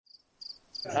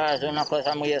Es una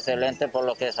cosa muy excelente por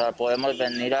lo que podemos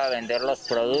venir a vender los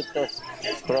productos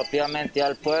propiamente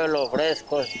al pueblo,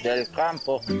 frescos del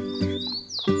campo.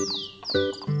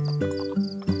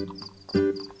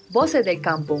 Voces del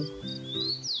campo.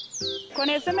 Con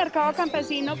este mercado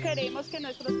campesino queremos que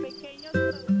nuestros pequeños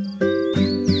productores...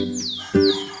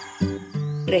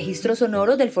 Registro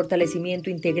sonoro del fortalecimiento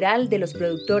integral de los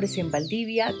productores en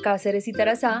Valdivia, Cáceres y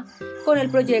Tarazá con el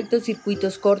proyecto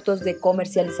Circuitos Cortos de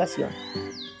Comercialización.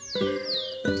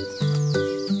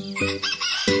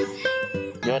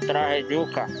 Yo traje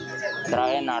yuca,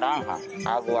 traje naranja,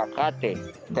 aguacate,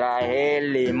 traje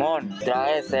limón,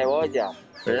 traje cebolla,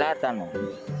 plátano.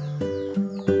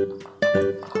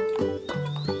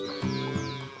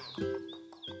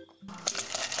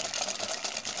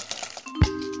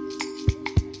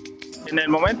 En el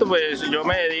momento pues yo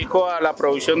me dedico a la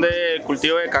producción de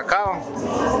cultivo de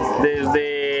cacao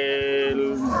desde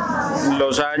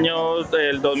los años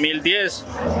del 2010,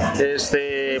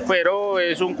 pero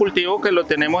es un cultivo que lo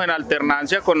tenemos en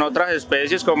alternancia con otras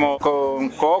especies como con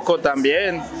coco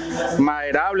también,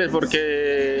 maderables,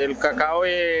 porque el cacao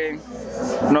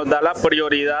nos da la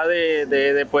prioridad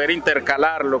de poder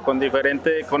intercalarlo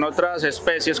con otras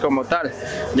especies como tal,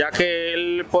 ya que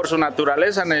él por su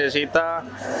naturaleza necesita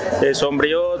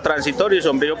sombrío transitorio y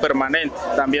sombrío permanente.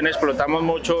 También explotamos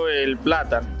mucho el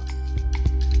plátano.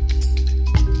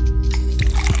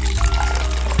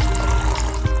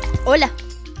 Hola,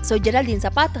 soy Geraldine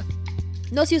Zapata.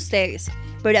 No sé ustedes,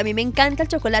 pero a mí me encanta el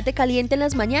chocolate caliente en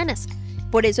las mañanas.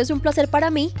 Por eso es un placer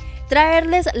para mí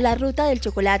traerles la ruta del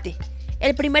chocolate,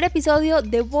 el primer episodio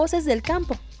de Voces del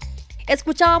Campo.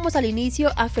 Escuchábamos al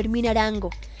inicio a Fermín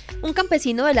Arango, un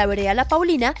campesino de la vereda La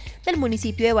Paulina del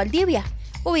municipio de Valdivia,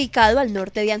 ubicado al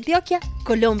norte de Antioquia,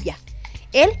 Colombia.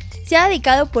 Él se ha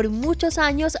dedicado por muchos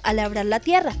años a labrar la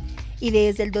tierra y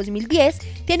desde el 2010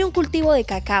 tiene un cultivo de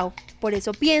cacao. Por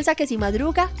eso piensa que si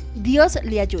madruga, Dios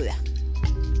le ayuda.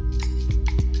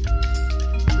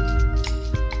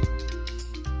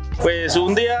 Pues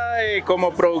un día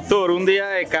como productor, un día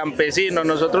de campesino,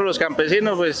 nosotros los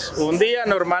campesinos, pues un día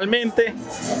normalmente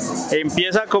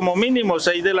empieza como mínimo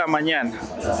 6 de la mañana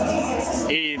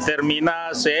y termina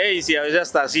 6 y a veces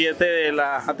hasta 7 de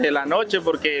la noche,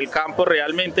 porque el campo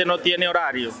realmente no tiene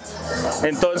horario.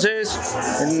 Entonces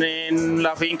en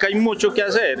la finca hay mucho que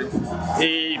hacer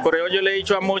y por eso yo le he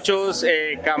dicho a muchos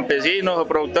campesinos o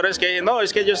productores que dicen, no,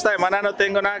 es que yo esta semana no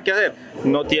tengo nada que hacer.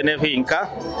 No tiene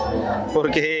finca,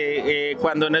 porque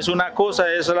cuando no es una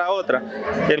cosa es la otra.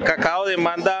 El cacao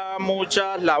demanda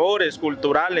muchas labores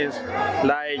culturales,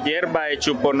 la de hierba, de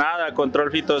chuponada,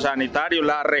 control fitosanitario,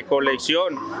 la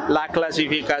recolección, la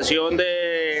clasificación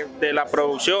de la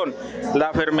producción,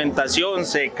 la fermentación,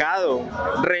 secado,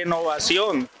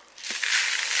 renovación.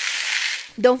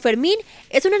 Don Fermín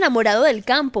es un enamorado del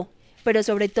campo, pero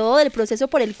sobre todo del proceso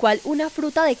por el cual una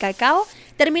fruta de cacao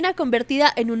termina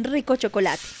convertida en un rico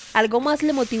chocolate. Algo más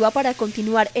le motiva para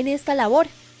continuar en esta labor,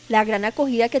 la gran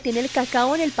acogida que tiene el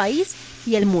cacao en el país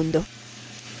y el mundo.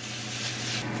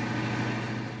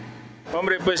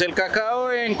 Hombre, pues el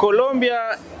cacao en Colombia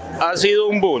ha sido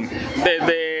un boom.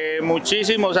 Desde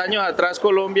muchísimos años atrás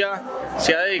Colombia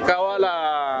se ha dedicado a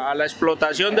la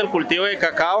explotación del cultivo de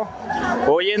cacao.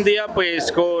 Hoy en día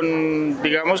pues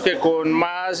digamos que con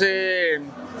más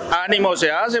ánimo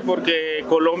se hace, porque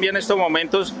Colombia en estos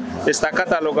momentos está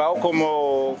catalogado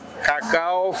como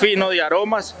cacao fino de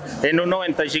aromas en un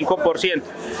 95%,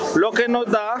 lo que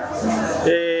nos da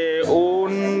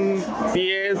un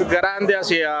pie grande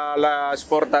hacia la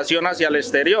exportación hacia el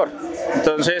exterior.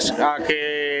 Entonces, a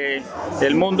que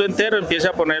el mundo entero empiece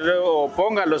a poner o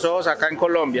ponga los ojos acá en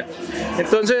Colombia.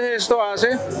 Entonces esto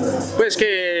hace pues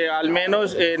que al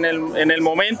menos en el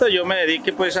momento yo me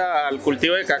dedique pues al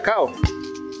cultivo de cacao.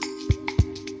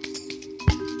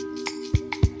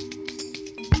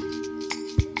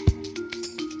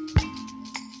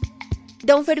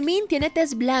 Don Fermín tiene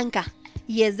tez blanca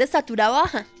y es de estatura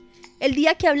baja. El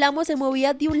día que hablamos se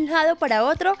movía de un lado para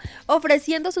otro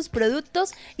ofreciendo sus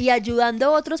productos y ayudando a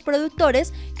otros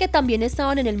productores que también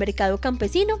estaban en el mercado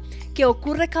campesino, que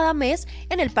ocurre cada mes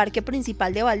en el parque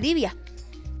principal de Valdivia.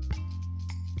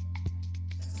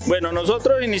 Bueno,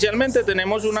 nosotros inicialmente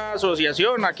tenemos una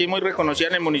asociación aquí muy reconocida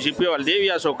en el municipio de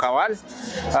Valdivia, Socabal,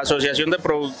 Asociación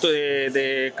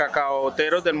de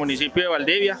Cacaoteros del municipio de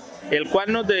Valdivia, el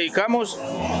cual nos dedicamos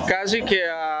casi que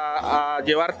a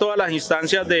llevar todas las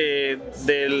instancias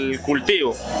del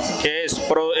cultivo, que es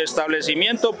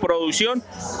establecimiento, producción,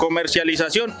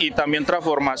 comercialización y también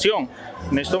transformación.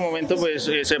 En estos momentos pues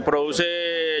se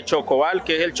produce Chocobal,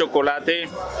 que es el chocolate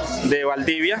de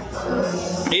Valdivia,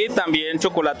 y también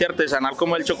chocolate artesanal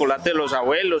como el chocolate de los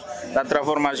abuelos, la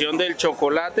transformación del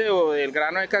chocolate o del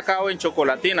grano de cacao en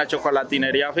chocolatina,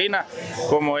 chocolatinería fina,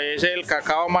 como es el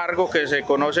cacao amargo que se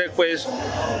conoce pues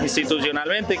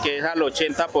institucionalmente, que es al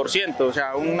 80%, o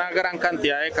sea, una gran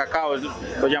cantidad de cacao,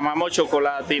 lo llamamos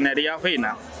chocolatinería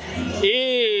fina.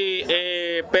 Y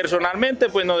personalmente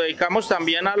pues nos dedicamos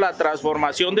también a la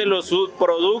transformación de los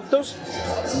subproductos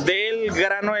del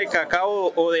grano de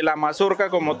cacao o de la mazorca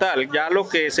como tal, ya lo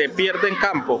que se pierde en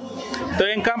campo.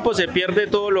 Entonces en campo se pierde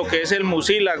todo lo que es el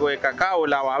mucílago de cacao,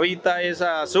 la babita, esos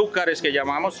azúcares que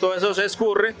llamamos, todo eso se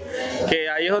escurre, que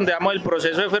ahí es donde damos el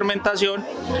proceso de fermentación,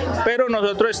 pero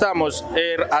nosotros estamos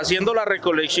haciendo la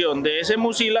recolección de ese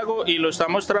mucílago y lo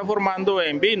estamos transformando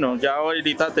en vino. Ya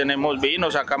ahorita tenemos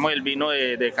vino, sacamos el vino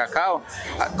de cacao.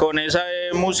 Con ese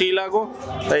mucílago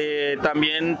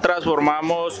también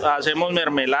transformamos, hacemos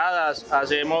mermeladas,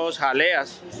 hacemos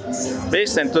jaleas.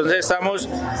 ¿Viste? Entonces estamos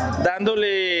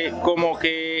dándole como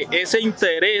que ese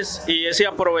interés y ese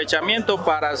aprovechamiento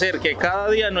para hacer que cada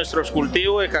día nuestros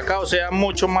cultivos de cacao sean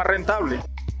mucho más rentables.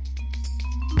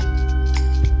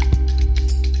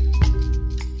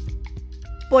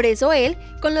 Por eso él,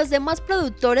 con los demás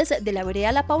productores de la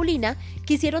vereda La Paulina,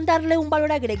 quisieron darle un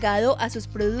valor agregado a sus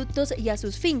productos y a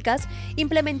sus fincas,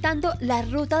 implementando la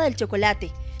ruta del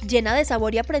chocolate, llena de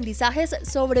sabor y aprendizajes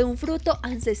sobre un fruto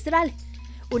ancestral.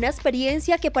 Una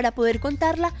experiencia que para poder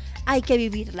contarla hay que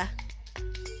vivirla.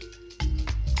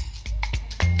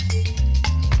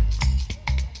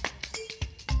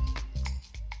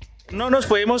 No nos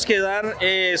podemos quedar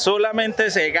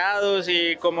solamente cegados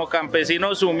y como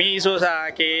campesinos sumisos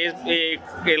a que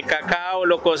el cacao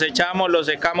lo cosechamos, lo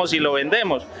secamos y lo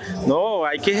vendemos. No,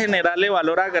 hay que generarle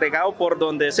valor agregado por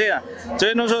donde sea.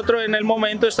 Entonces nosotros en el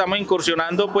momento estamos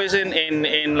incursionando pues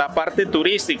en la parte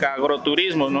turística,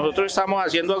 agroturismo. Nosotros estamos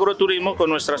haciendo agroturismo con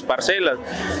nuestras parcelas,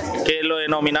 que lo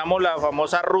denominamos la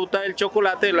famosa ruta del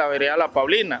chocolate de la vereda La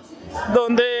Paulina,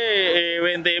 donde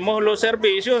vendemos los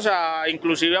servicios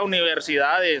inclusive a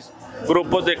universidades,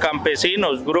 grupos de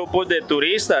campesinos, grupos de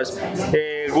turistas,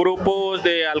 grupos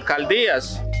de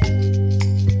alcaldías.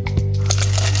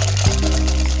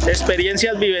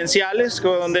 Experiencias vivenciales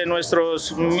donde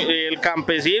el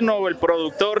campesino o el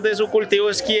productor de su cultivo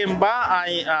es quien va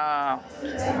a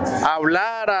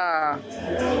hablar, a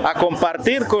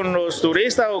compartir con los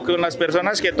turistas o con las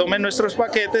personas que tomen nuestros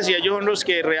paquetes, y ellos son los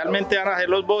que realmente van a ser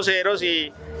los voceros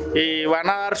y van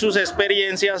a dar sus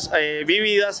experiencias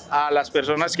vividas a las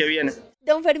personas que vienen.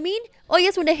 Don Fermín hoy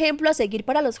es un ejemplo a seguir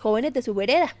para los jóvenes de su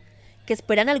vereda, que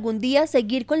esperan algún día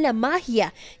seguir con la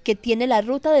magia que tiene la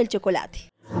ruta del chocolate.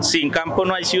 Sin campo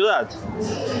no hay ciudad.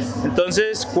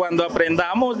 Entonces, cuando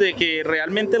aprendamos de que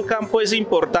realmente el campo es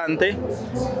importante,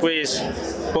 pues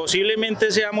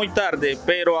posiblemente sea muy tarde,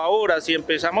 pero ahora si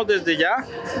empezamos desde ya,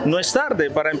 no es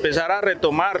tarde para empezar a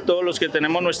retomar todos los que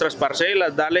tenemos nuestras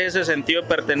parcelas, darle ese sentido de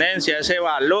pertenencia, ese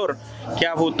valor que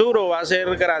a futuro va a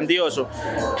ser grandioso,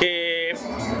 que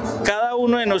cada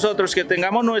uno de nosotros que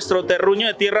tengamos nuestro terruño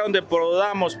de tierra donde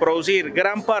podamos producir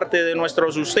gran parte de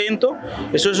nuestro sustento,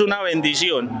 eso es una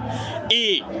bendición.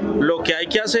 Y lo que hay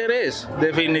que hacer es,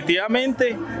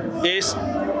 definitivamente, es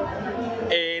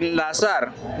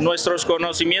enlazar nuestros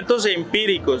conocimientos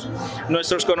empíricos,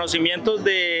 nuestros conocimientos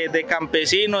de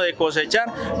campesino, de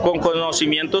cosechar, con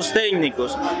conocimientos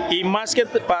técnicos, y más que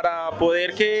para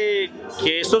poder que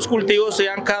estos cultivos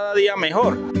sean cada día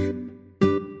mejor.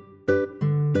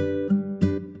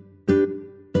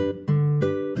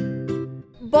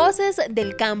 Voces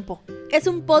del Campo es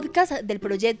un podcast del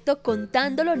proyecto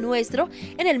Contando lo Nuestro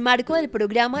en el marco del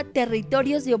programa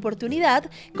Territorios de Oportunidad,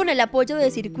 con el apoyo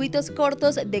de Circuitos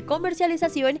Cortos de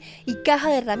Comercialización y Caja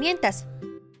de Herramientas.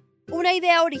 Una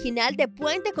idea original de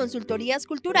Puente Consultorías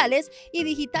Culturales y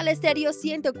Digital Estéreo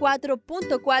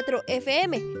 104.4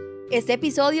 FM. Este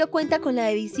episodio cuenta con la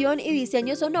edición y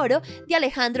diseño sonoro de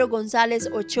Alejandro González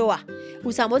Ochoa.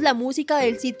 Usamos la música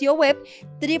del sitio web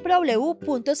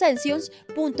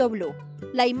www.sensions.blue.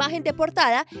 La imagen de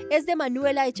portada es de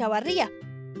Manuela Echavarría.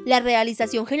 La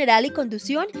realización general y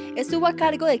conducción estuvo a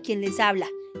cargo de quien les habla,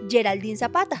 Geraldine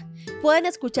Zapata. Pueden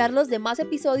escuchar los demás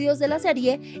episodios de la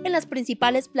serie en las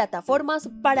principales plataformas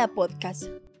para podcast.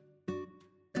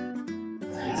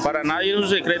 Para nadie es un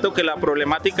secreto que la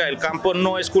problemática del campo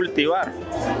no es cultivar,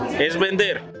 es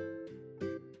vender.